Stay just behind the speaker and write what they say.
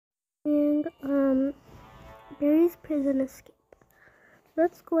And Barry's Prison Escape.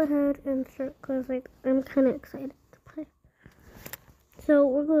 Let's go ahead and start because I'm kind of excited to play. So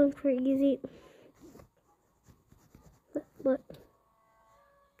we're going for easy. But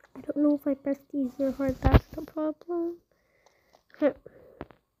I don't know if I pressed easy or hard. That's the problem. Okay.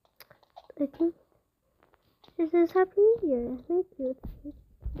 I think this is Happy New Year. Thank you.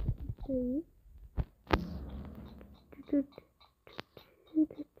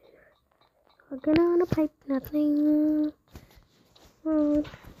 We're gonna on a pipe. Nothing.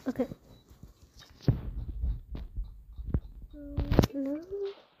 Okay. No.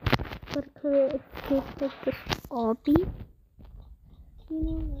 But could it escape like this obby? You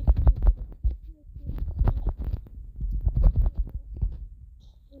know,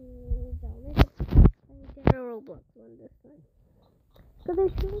 I get a Roblox one this time. Because I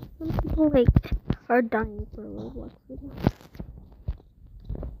feel like some people are dying for a Roblox video.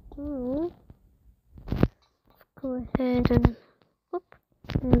 So let's go ahead and whoop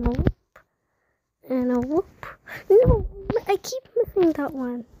and a whoop and a whoop. No, I keep missing that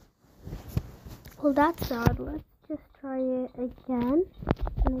one. Well, that's sad. Let's just try it again.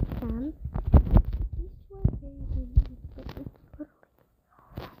 And again.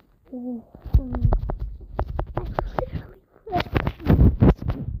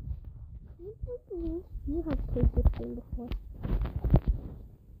 You have played this game before.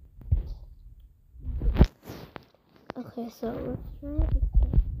 Okay, so let's try it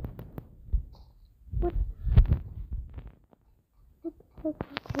again. What the heck is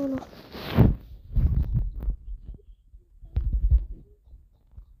going on?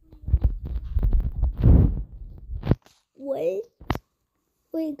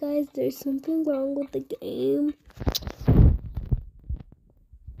 Wait guys, there's something wrong with the game.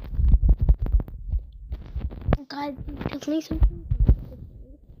 Guys, there's definitely something wrong with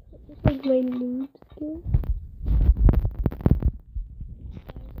the game. It's like my noob skin.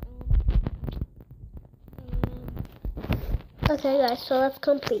 Okay guys, so that's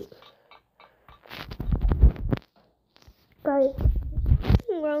complete. Guys, there's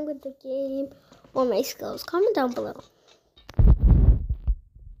something wrong with the game or my skills. Comment down below.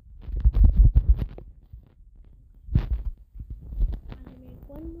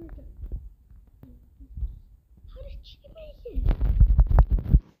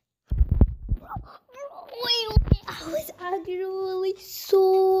 Wait, I was actually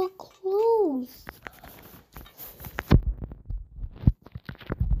so close.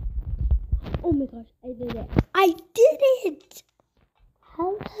 Oh my gosh, I did it. I did it!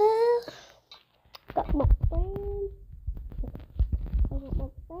 Hello. Got my friends. I got my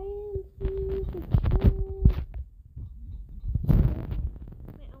friends. Wait,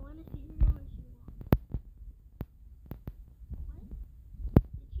 I want to see her when she walks. What?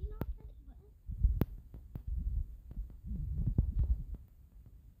 Did she not press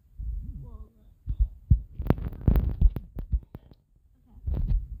the button?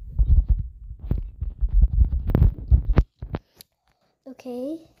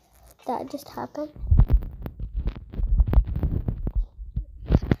 Okay, that just happened.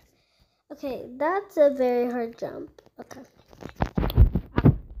 Okay, that's a very hard jump. Okay.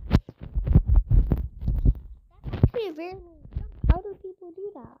 That's actually a very hard jump. How do people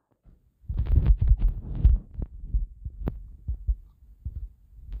do that?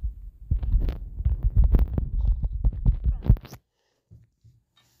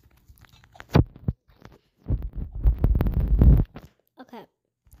 Okay.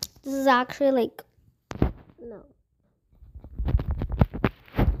 This is actually like, no.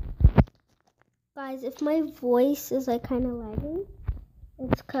 Guys, if my voice is like kind of lagging,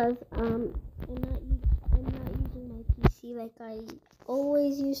 it's because I'm not using my PC like I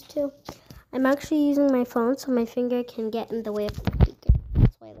always used to. I'm actually using my phone so my finger can get in the way of the speaker.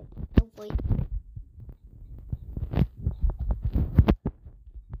 That's why like the voice.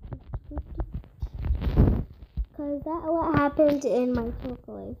 Because that's what happened in my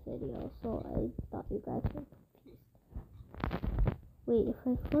Circle Life video, so I thought you guys were confused. Wait, if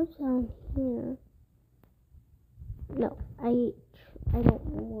I close down here. No, I don't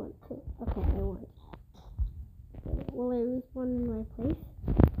want to. Okay, I want to. Will I respawn in my place?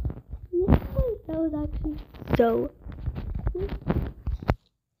 Yeah, that was actually so cool.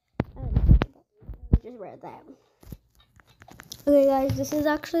 I just read that. Okay, guys, this is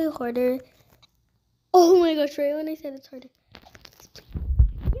actually harder. Oh my gosh, right when I said it's harder.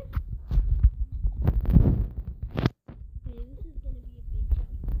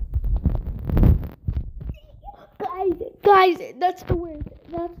 Guys, that's the worst.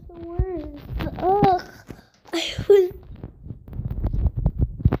 That's the worst. Ugh. I was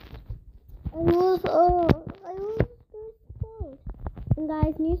I was so. And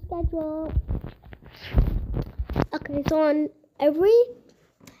guys, new schedule.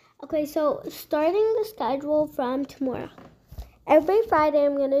 Okay, so starting the schedule from tomorrow. Every Friday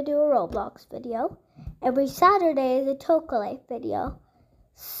I'm gonna do a Roblox video. Every Saturday is a Toca Life video.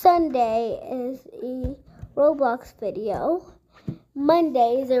 Sunday is a Roblox video.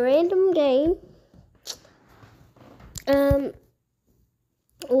 Monday is a random game.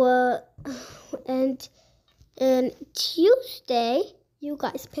 And Tuesday you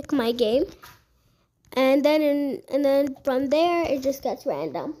guys pick my game. And then from there it just gets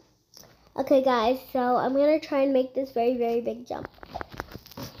random. Okay guys, so I'm gonna try and make this very, very big jump.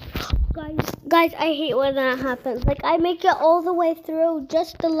 Guys, I hate when that happens. Like I make it all the way through,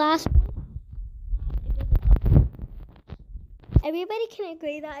 just the last one. Everybody can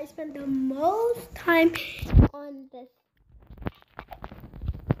agree that I spend the most time on this.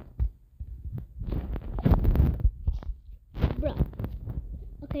 Bro.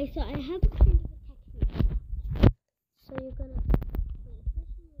 Okay, so I have a kind of a technique. So you're gonna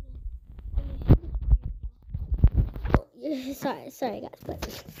sorry guys,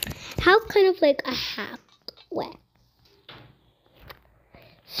 but how kind of like a hack way.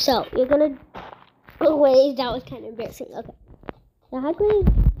 So you're gonna wait, that was kind of embarrassing. Okay. The hack way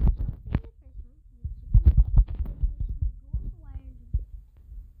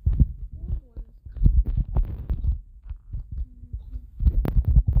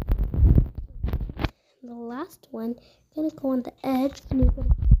the last one, you're gonna go on the edge and you're gonna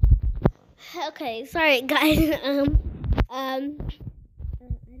okay, sorry guys. I don't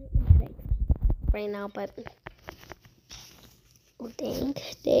know how to right now, but oh dang.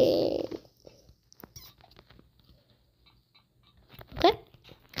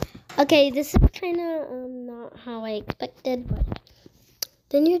 Okay, this is kind of not how I expected, but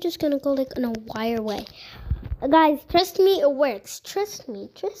then you're just gonna go like in a wire way. Guys, trust me, it works. Trust me,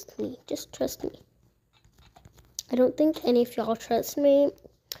 just trust me. I don't think any of y'all trust me,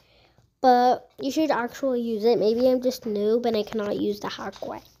 but you should actually use it. Maybe I'm just noob and I cannot use the hack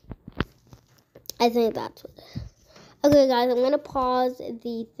way. I think that's what it is. Okay guys, I'm gonna pause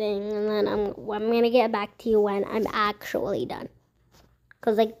the thing and then I'm gonna get back to you when I'm actually done.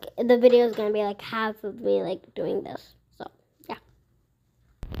 Cause like the video is gonna be like half of me like doing this. So yeah.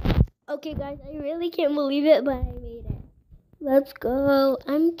 Okay guys, I really can't believe it, but I made it. Let's go.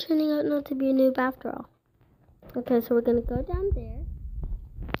 I'm turning out not to be a noob after all. Okay, so we're gonna go down there.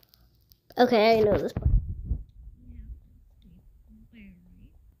 Okay, I know this part.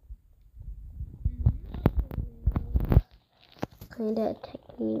 Kinda a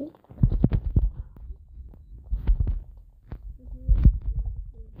technique.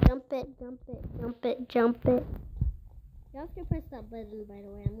 Jump it. You have to press that button, by the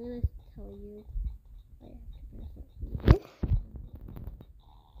way. I'm gonna tell you. I have to press it.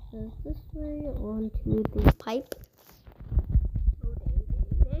 So this way onto the pipe.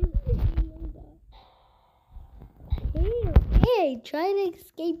 Hey, try to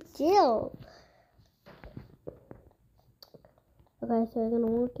escape jail. Okay, so we're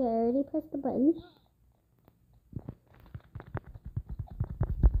gonna work it. I already pressed the button.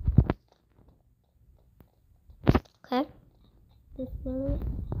 Okay. This one.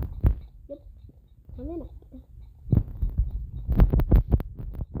 Yep. 1 minute.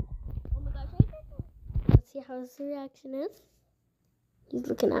 Oh my gosh, let's see how his reaction is. He's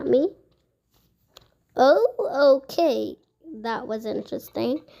looking at me. Oh, okay. That was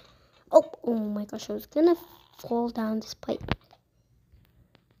interesting. Oh my gosh, I was gonna fall down this pipe.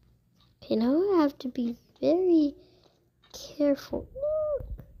 Okay, now I have to be very careful.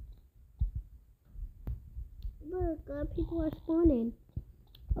 Look, people are spawning.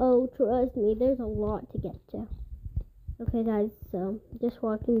 Oh, trust me, there's a lot to get to. Okay, guys, so just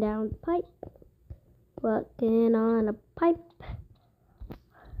walking down the pipe. Walking on a pipe.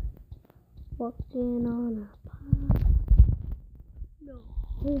 Walking on a pipe. No.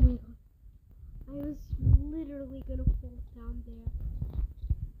 Oh my god. I was literally gonna fall down there.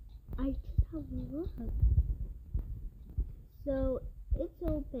 I just have luck. So, it's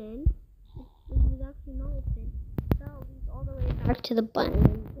open. It was actually not open. So, it's all the way back to the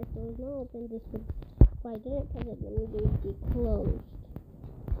button. If it was not open, this would, if I didn't press it, then it would be closed.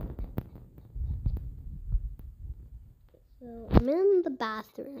 So, I'm in the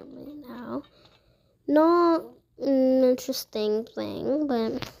bathroom right now. Not an interesting thing,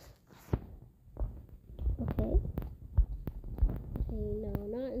 but okay. Okay, no,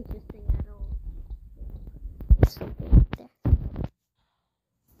 not interesting at all. There's something up there.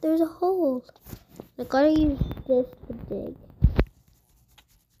 There's a hole. I gotta use this to dig.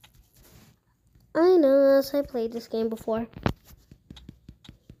 I know, as I played this game before.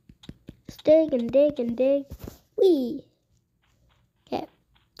 Just dig and dig and dig. Wee. Okay.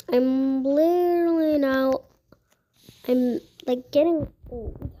 I'm literally now. I'm like getting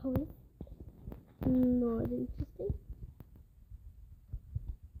old. How is not interesting?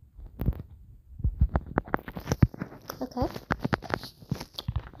 Okay.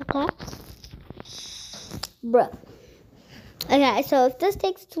 Okay. Bruh. Okay, so if this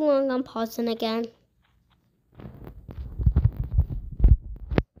takes too long, I'm pausing again.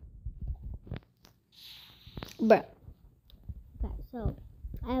 Bruh. Okay, so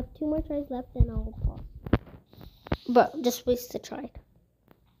I have 2 more tries left and I'll pause. Bruh, just waste the try.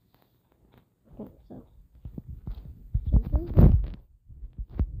 Okay, so.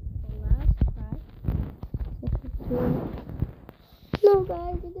 The last try. No,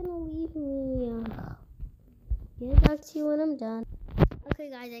 guys, you're gonna leave me. Get back to you when I'm done. Okay,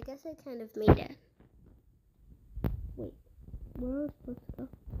 guys, I guess I kind of made it. Wait, where was I supposed to go?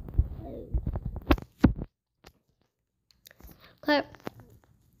 Okay.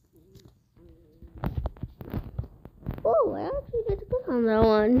 Oh, I actually did good on that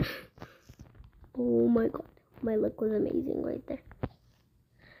one. Oh my god, my luck was amazing right there.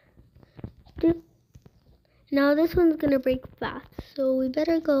 Dude. Now this one's gonna break fast, so we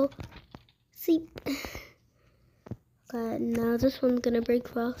better go sleep. Okay, now this one's gonna break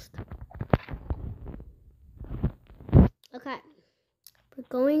fast. Okay, we're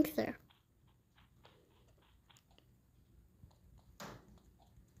going there.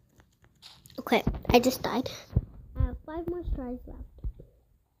 Okay, I just died. I have 5 more tries left.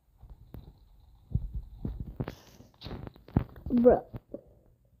 Bro,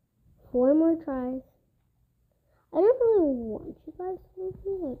 4 more tries. I don't really want you guys to leave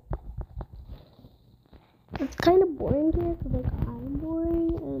me. Like, it's kind of boring here because like I'm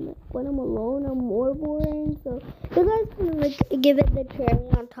boring, and like, when I'm alone, I'm more boring. So you guys can like give it the cherry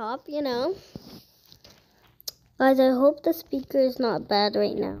on top, you know. Guys, I hope the speaker is not bad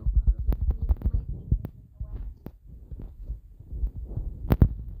right now.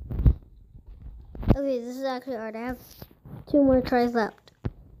 Okay, this is actually hard. I have 2 more tries left.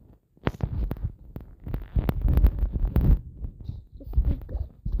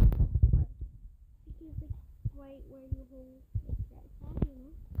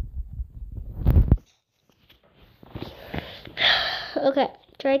 Okay,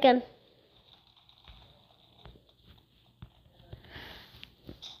 try again.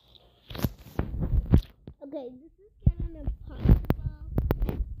 Okay, this is getting impossible,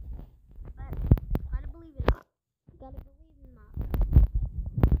 but gotta believe in it. Gotta believe in that.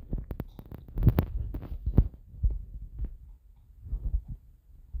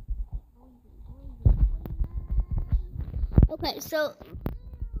 Okay, so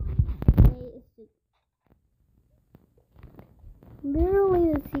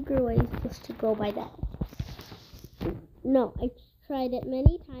literally the secret way is just to go by that. No, I tried it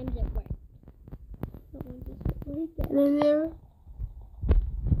many times, it worked. So we just like that in there.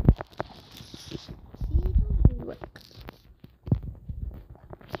 See, it doesn't work.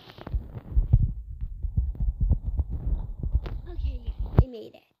 Okay, yeah, I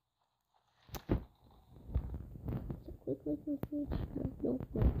made it. So quick. No,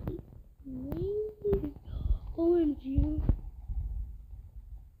 please. OMG.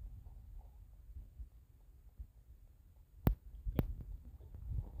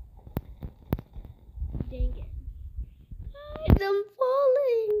 Dang it. Guys, I'm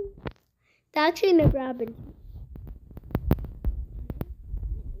falling. It's actually in a grabbing.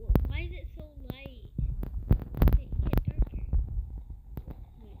 Why is it so light? Get darker.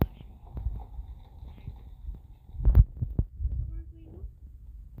 Oh my gosh.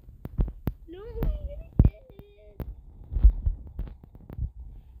 No, I'm gonna get it.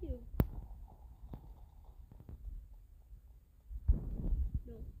 No.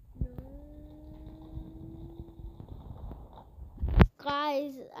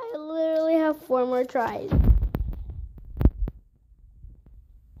 Guys, I literally have 4 more tries.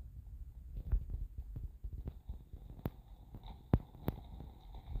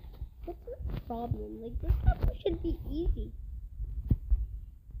 What's the problem? Like, this level should be easy.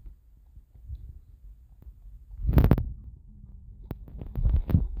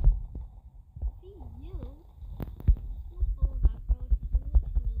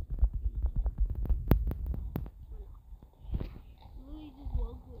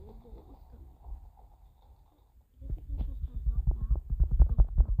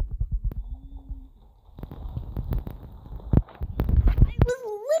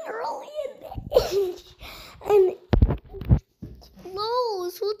 Literally in there. And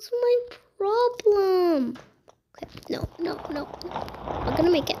close. What's my problem? Okay, no. I'm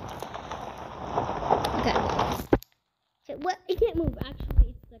gonna make it. Okay. Okay, what? I can't move. Actually,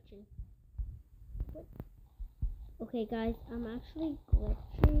 it's glitching. What? Okay, guys, I'm actually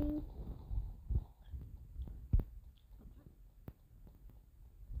glitching.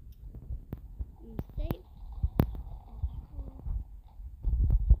 I'm safe.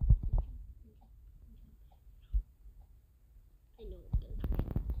 I know it's good.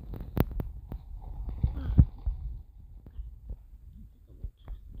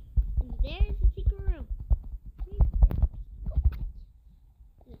 And there's the secret room.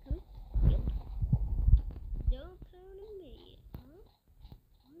 Is it coming? Yep. Don't come to me, huh?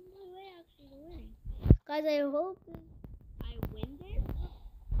 On my way actually to winning. Guys, I hope I win this.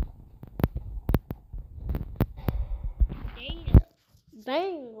 Dang it.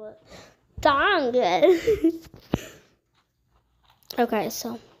 Dang it. Okay,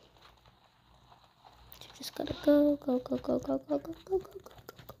 so you just gotta go.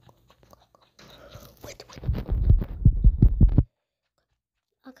 Wait.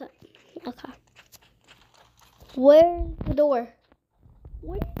 Okay. Where's the door?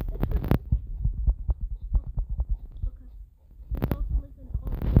 Where's the door?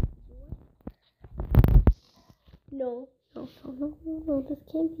 No. This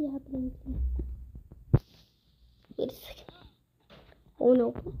can't be happening to me. Wait a second. Oh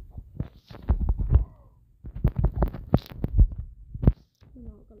no. No, I'm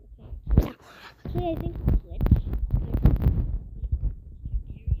gonna say it now. Actually, I think it's glitch.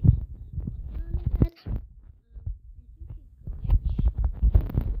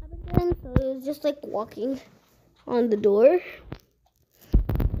 So it was just like walking on the door. Is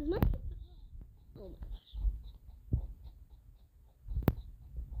my... Oh my gosh.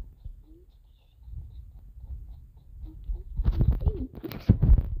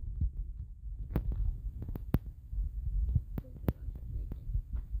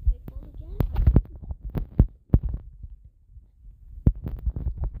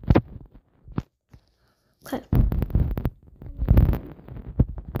 Okay.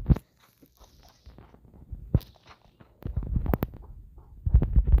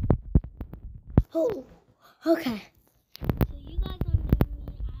 Oh, okay. So you guys don't know me.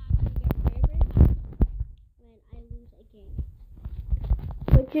 I actually get very mad when I lose a game,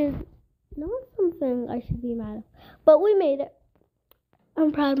 which is not something I should be mad at. But we made it.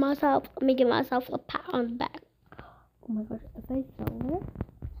 I'm proud of myself. I'm making myself a pat on the back. Oh my gosh, if I fell it,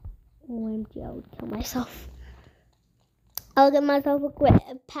 OMG, I would kill myself. I'll give myself a quick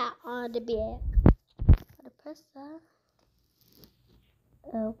pat on the back. Gotta press that.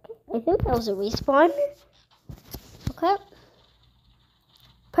 Okay, I think that was a respawn. Okay.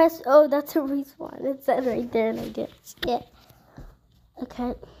 Press, oh, that's a respawn. It said right there and I didn't see it.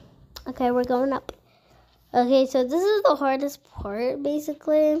 Okay, we're going up. Okay, so this is the hardest part,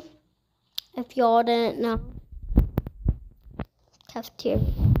 basically. If y'all didn't know. Cafeteria.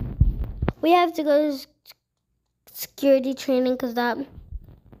 We have to go to security training because that.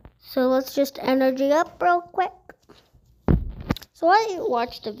 So let's just energy up real quick. So I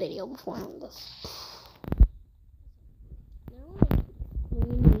watched a video before on this.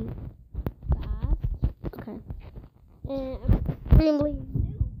 Extremely fast. Okay. And I'm extremely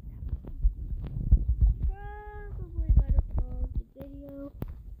new. Probably gotta pause the video.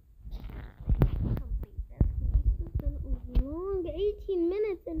 Complete this. This has been a long 18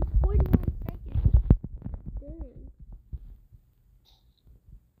 minutes and 41 seconds. Dang.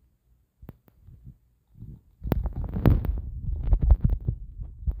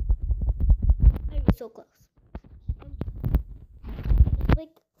 So close. There's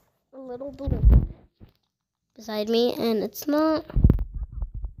like a little balloon beside me, and it's not. I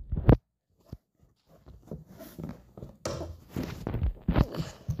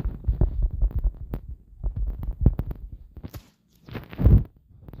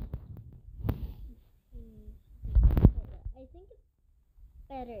think it's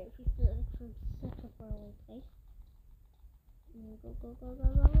better if you do it from such a far away place. Go, and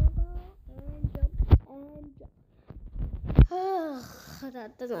jump, and jump.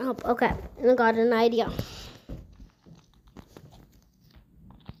 That doesn't help. Okay, I got an idea.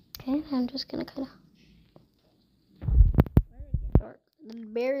 Okay, I'm just gonna kind of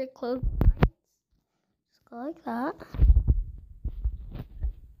very close. Just go like that.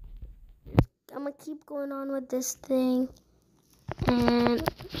 I'm gonna keep going on with this thing, and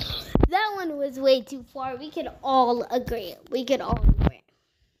that one was way too far. We could all agree.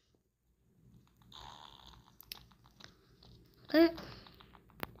 Okay.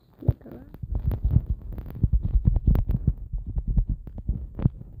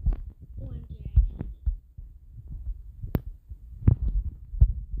 Oh,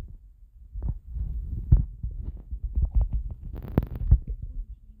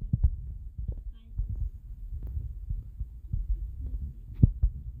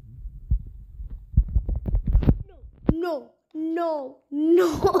 no, no,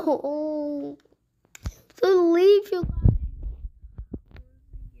 no. So leave you guys.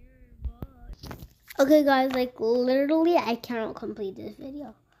 Okay, guys, like literally, I cannot complete this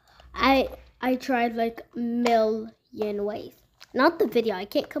video. I tried like million ways. Not the video. I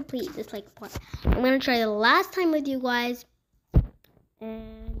can't complete this like part. I'm gonna try the last time with you guys,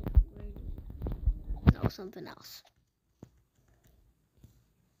 and no, something else.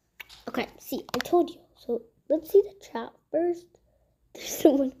 Okay, see, I told you. So let's see the chat first. There's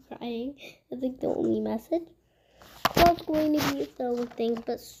someone crying. That's like the only message. That's going to be filled with things,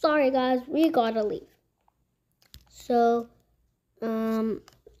 but sorry guys, we gotta leave. So, and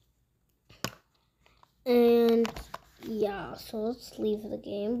yeah, so let's leave the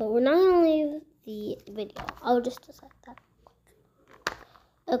game, but we're not gonna leave the video. I'll just decide that.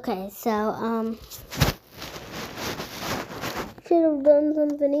 Okay, so should have done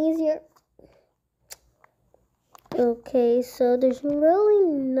something easier. Okay, so there's really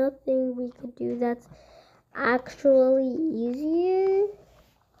nothing we could do that's actually easier.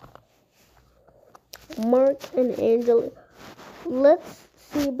 Mark and Angela. Let's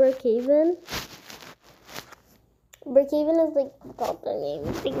see Brookhaven. Brookhaven is like the name.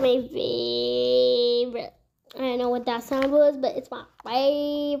 It's like my favorite. I don't know what that sound was, but it's my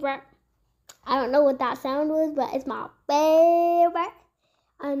favorite. I don't know what that sound was, but it's my favorite.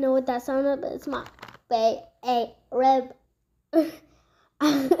 I don't know what that sound was, but it's my favorite.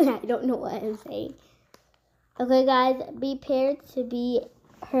 I don't know what I'm saying. Okay, guys, be prepared to be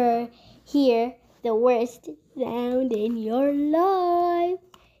hear the worst sound in your life.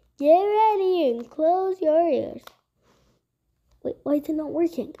 Get ready and close your ears. Wait, why is it not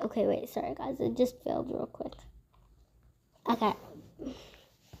working? Okay, wait, sorry guys, it just failed real quick. Okay.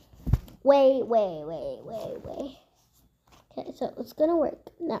 Wait. Okay, so it's gonna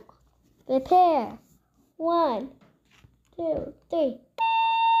work now. Prepare. 1, 2, 3.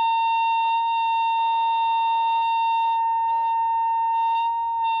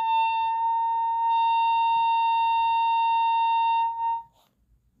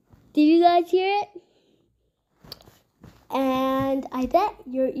 Did you guys hear it? And I bet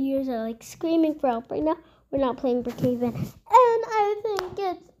your ears are like screaming for help right now. We're not playing Brookhaven. And I think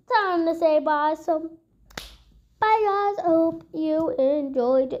it's time to say bye. So, bye guys. I hope you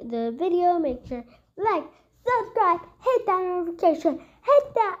enjoyed the video. Make sure like, subscribe, hit that notification,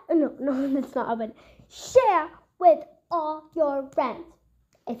 hit that. No, that's not a button. Share with all your friends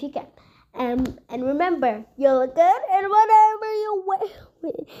if you can. And remember, you look good in whatever you wear.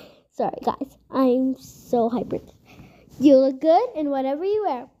 Sorry, guys. I'm so hyper. You look good in whatever you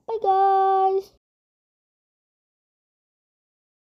wear. Bye, guys.